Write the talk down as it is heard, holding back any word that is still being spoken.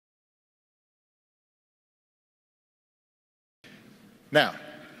Now,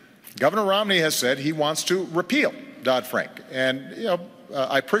 Governor Romney has said he wants to repeal Dodd-Frank. And,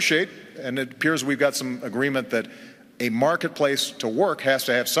 I appreciate, and it appears we've got some agreement that a marketplace to work has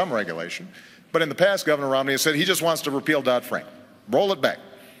to have some regulation. But in the past, Governor Romney has said he just wants to repeal Dodd-Frank, roll it back.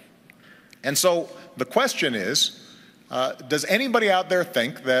 And so the question is, does anybody out there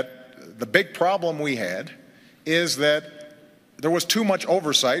think that the big problem we had is that there was too much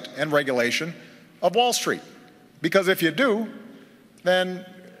oversight and regulation of Wall Street? Because if you do, then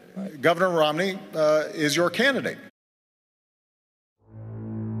Governor Romney is your candidate.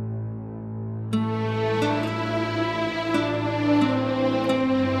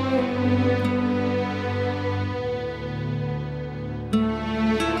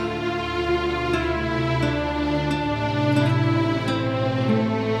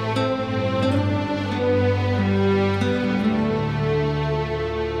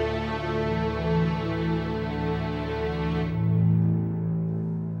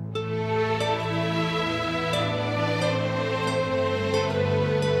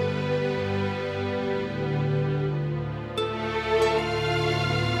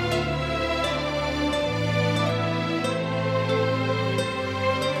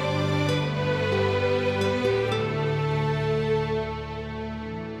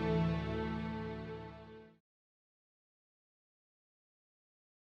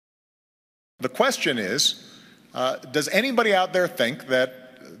 The question is, does anybody out there think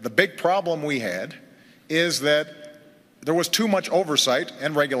that the big problem we had is that there was too much oversight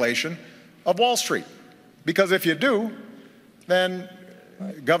and regulation of Wall Street? Because if you do, then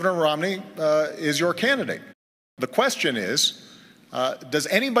Governor Romney is your candidate. The question is, does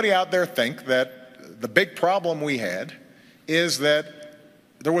anybody out there think that the big problem we had is that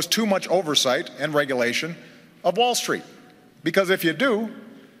there was too much oversight and regulation of Wall Street? Because if you do,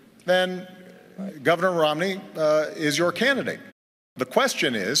 then Governor Romney is your candidate. The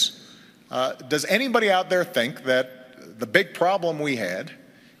question is, does anybody out there think that the big problem we had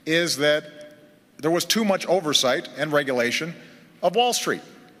is that there was too much oversight and regulation of Wall Street?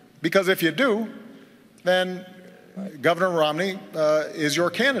 Because if you do, then Governor Romney is your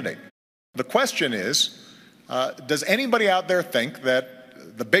candidate. The question is, does anybody out there think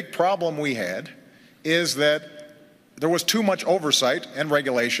that the big problem we had is that there was too much oversight and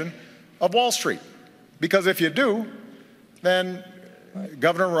regulation of Wall Street? Because if you do, then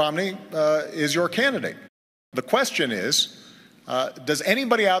Governor Romney is your candidate. The question is, does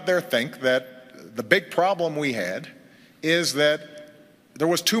anybody out there think that the big problem we had is that there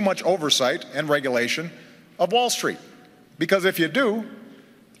was too much oversight and regulation of Wall Street? Because if you do,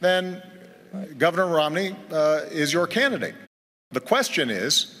 then Governor Romney is your candidate. The question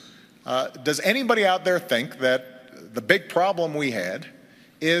is, does anybody out there think that the big problem we had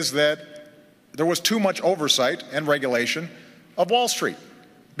is that there was too much oversight and regulation of Wall Street?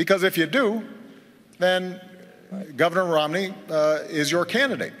 Because if you do, then Governor Romney is your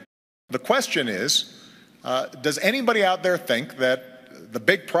candidate. The question is, does anybody out there think that the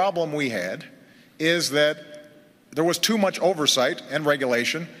big problem we had is that there was too much oversight and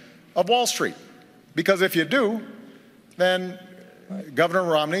regulation of Wall Street? Because if you do, then Governor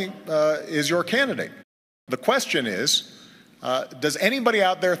Romney is your candidate. The question is, does anybody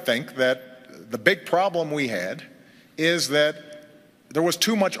out there think that the big problem we had is that there was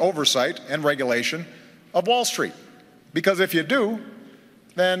too much oversight and regulation of Wall Street? Because if you do,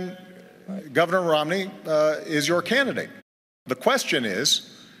 then Governor Romney is your candidate. The question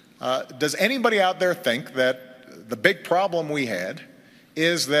is, does anybody out there think that the big problem we had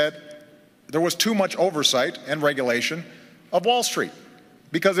is that there was too much oversight and regulation of Wall Street?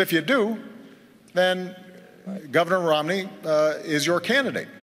 Because if you do, then Governor Romney is your candidate.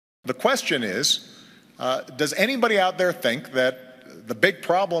 The question is, does anybody out there think that the big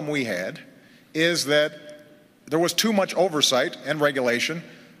problem we had is that there was too much oversight and regulation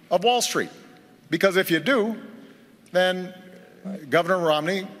of Wall Street? Because if you do, then Governor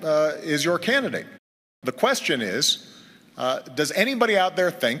Romney is your candidate. The question is, does anybody out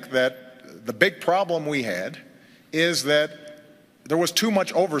there think that the big problem we had is that there was too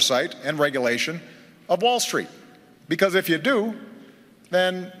much oversight and regulation of Wall Street? Because if you do,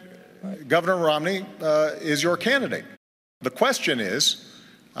 then Governor Romney is your candidate. The question is,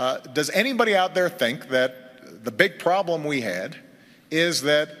 does anybody out there think that the big problem we had is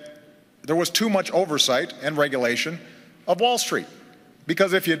that there was too much oversight and regulation of Wall Street?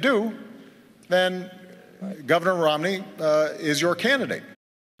 Because if you do, then Governor Romney is your candidate.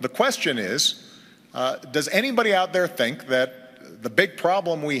 The question is, does anybody out there think that the big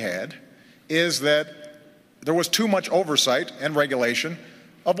problem we had is that there was too much oversight and regulation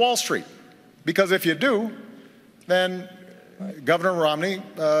of Wall Street? Because if you do, then Governor Romney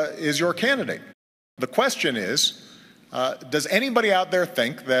is your candidate. The question is, does anybody out there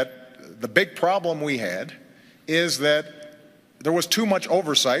think that the big problem we had is that there was too much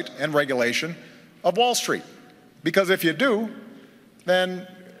oversight and regulation of Wall Street? Because if you do, then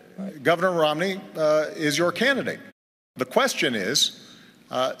Governor Romney is your candidate. The question is,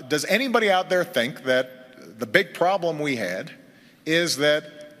 does anybody out there think that the big problem we had is that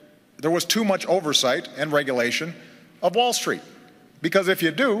there was too much oversight and regulation of Wall Street? Because if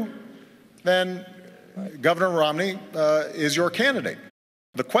you do, then Governor Romney is your candidate.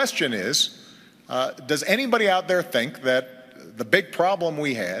 The question is, does anybody out there think that the big problem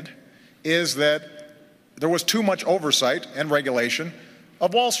we had is that there was too much oversight and regulation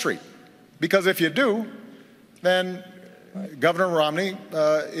of Wall Street? Because if you do, then Governor Romney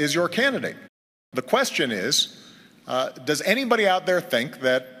is your candidate. The question is, does anybody out there think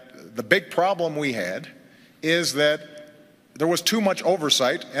that the big problem we had is that there was too much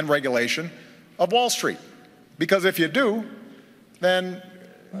oversight and regulation of Wall Street? Because if you do, then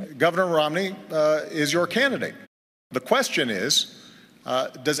Governor Romney is your candidate. The question is,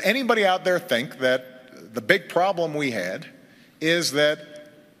 does anybody out there think that the big problem we had is that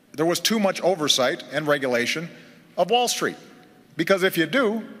there was too much oversight and regulation of Wall Street? Because if you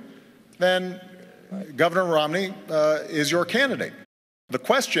do, then Governor Romney is your candidate. The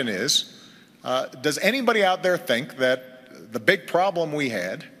question is, does anybody out there think that the big problem we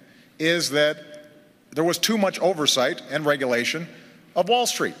had is that there was too much oversight and regulation of Wall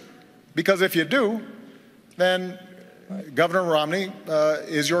Street? Because if you do, then Governor Romney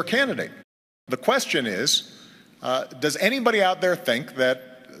is your candidate. The question is, does anybody out there think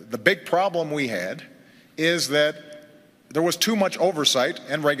that the big problem we had is that there was too much oversight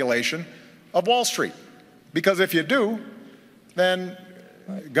and regulation of Wall Street? Because if you do, then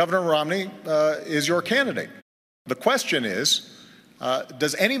Governor Romney is your candidate. The question is,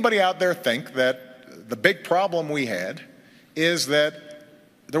 does anybody out there think that the big problem we had is that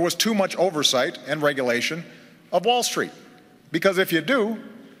there was too much oversight and regulation of Wall Street? Because if you do,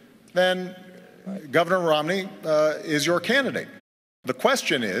 then Governor Romney is your candidate. The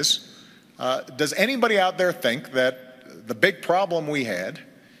question is, does anybody out there think that the big problem we had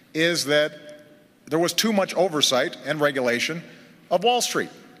is that there was too much oversight and regulation of Wall Street?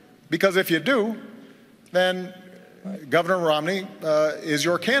 Because if you do, then Governor Romney is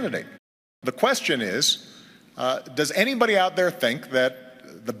your candidate. The question is, does anybody out there think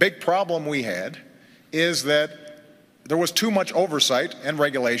that the big problem we had is that there was too much oversight and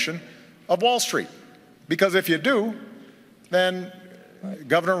regulation of Wall Street? Because if you do, then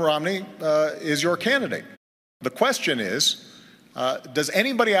Governor Romney is your candidate. The question is, does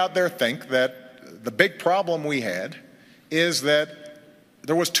anybody out there think that the big problem we had is that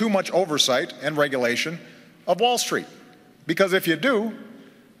there was too much oversight and regulation of Wall Street? Because if you do,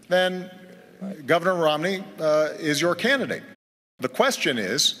 then Governor Romney is your candidate. The question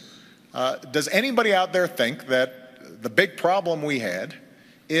is, does anybody out there think that the big problem we had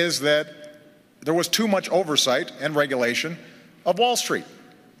is that there was too much oversight and regulation of Wall Street?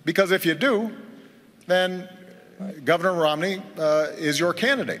 Because if you do, then Governor Romney is your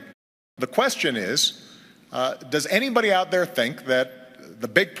candidate. The question is, does anybody out there think that the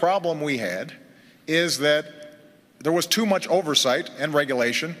big problem we had is that there was too much oversight and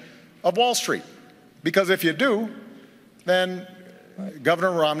regulation of Wall Street? Because if you do, then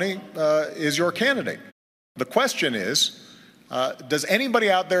Governor Romney is your candidate. The question is, does anybody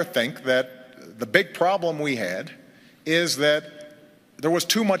out there think that the big problem we had is that there was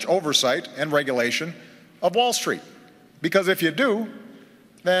too much oversight and regulation of Wall Street? Because if you do,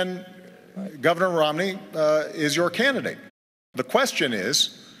 then Governor Romney is your candidate. The question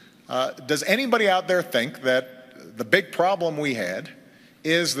is, does anybody out there think that the big problem we had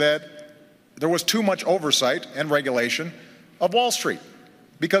is that there was too much oversight and regulation of Wall Street?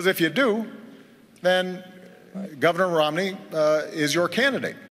 Because if you do, then Governor Romney is your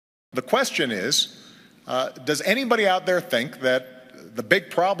candidate. The question is, does anybody out there think that the big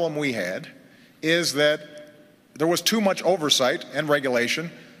problem we had is that there was too much oversight and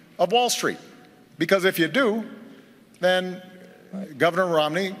regulation of Wall Street? Because if you do, then Governor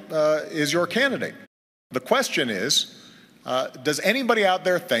Romney is your candidate. The question is, does anybody out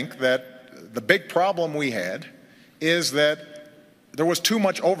there think that the big problem we had is that there was too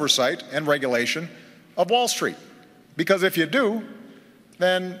much oversight and regulation of Wall Street? Because if you do,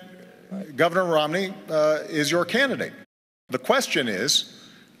 then Governor Romney is your candidate. The question is,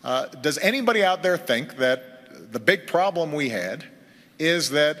 does anybody out there think that the big problem we had is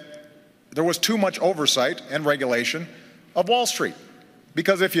that there was too much oversight and regulation of Wall Street?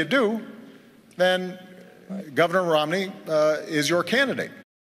 Because if you do, then Governor Romney is your candidate.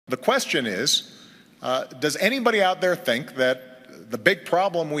 The question is, does anybody out there think that the big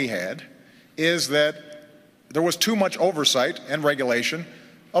problem we had is that there was too much oversight and regulation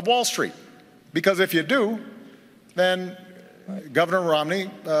of Wall Street? Because if you do, then Governor Romney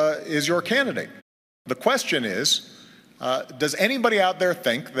is your candidate. The question is, does anybody out there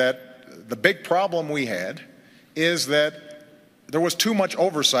think that the big problem we had is that there was too much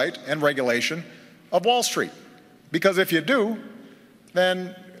oversight and regulation of Wall Street? Because if you do,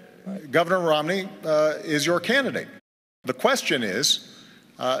 then Governor Romney is your candidate. The question is,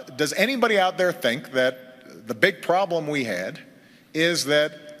 does anybody out there think that the big problem we had is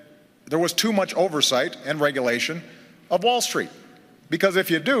that there was too much oversight and regulation of Wall Street? Because if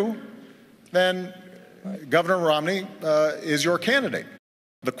you do, then Governor Romney is your candidate.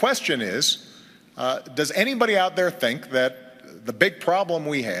 The question is, does anybody out there think that the big problem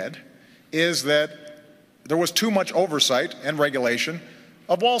we had is that there was too much oversight and regulation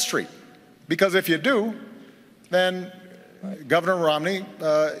of Wall Street? Because if you do, then Governor Romney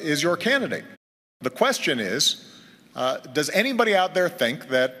is your candidate. The question is, does anybody out there think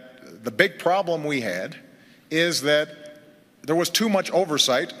that the big problem we had is that there was too much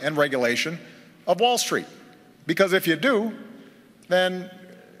oversight and regulation of Wall Street? Because if you do, then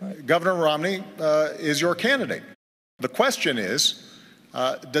Governor Romney is your candidate. The question is,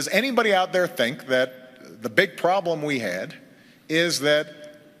 does anybody out there think that the big problem we had is that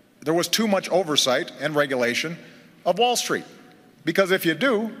there was too much oversight and regulation of Wall Street? Because if you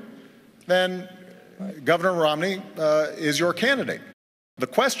do, then Governor Romney is your candidate. The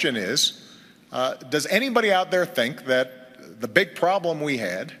question is, does anybody out there think that the big problem we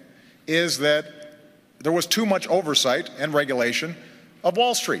had is that there was too much oversight and regulation of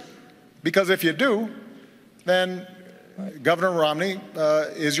Wall Street? Because if you do, then Governor Romney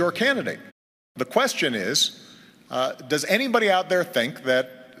is your candidate. The question is, does anybody out there think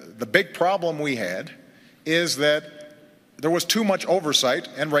that the big problem we had is that there was too much oversight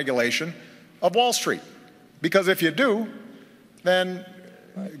and regulation of Wall Street? Because if you do, then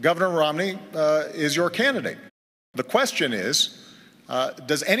Governor Romney is your candidate. The question is,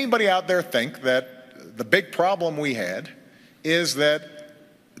 does anybody out there think that the big problem we had is that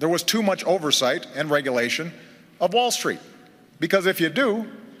there was too much oversight and regulation of Wall Street? Because if you do,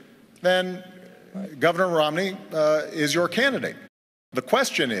 then Governor Romney is your candidate. The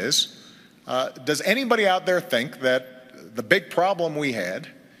question is, does anybody out there think that the big problem we had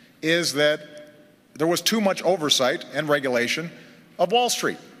is that there was too much oversight and regulation of Wall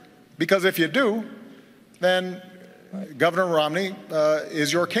Street? Because if you do, then Governor Romney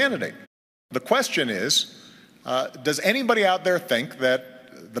is your candidate. The question is, does anybody out there think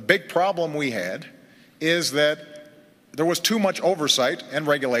that the big problem we had is that there was too much oversight and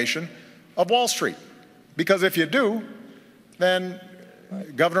regulation of Wall Street? Because if you do, then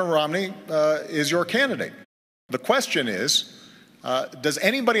Governor Romney is your candidate. The question is, does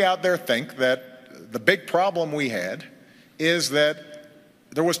anybody out there think that the big problem we had is that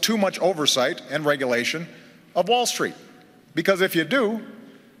there was too much oversight and regulation of Wall Street? Because if you do,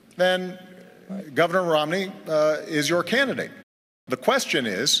 then Governor Romney is your candidate. The question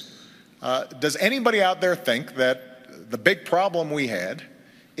is, does anybody out there think that the big problem we had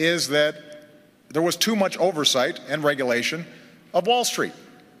is that there was too much oversight and regulation of Wall Street?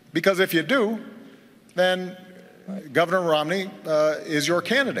 Because if you do, then Governor Romney is your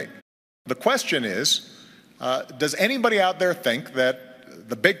candidate. The question is, does anybody out there think that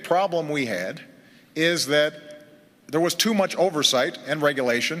the big problem we had is that there was too much oversight and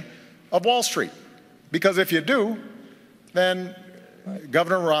regulation of Wall Street? Because if you do, then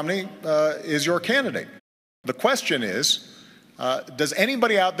Governor Romney is your candidate. The question is, does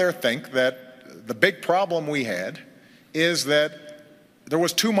anybody out there think that the big problem we had is that there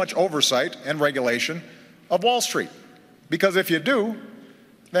was too much oversight and regulation of Wall Street? Because if you do,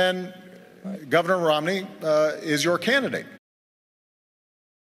 then Governor Romney is your candidate.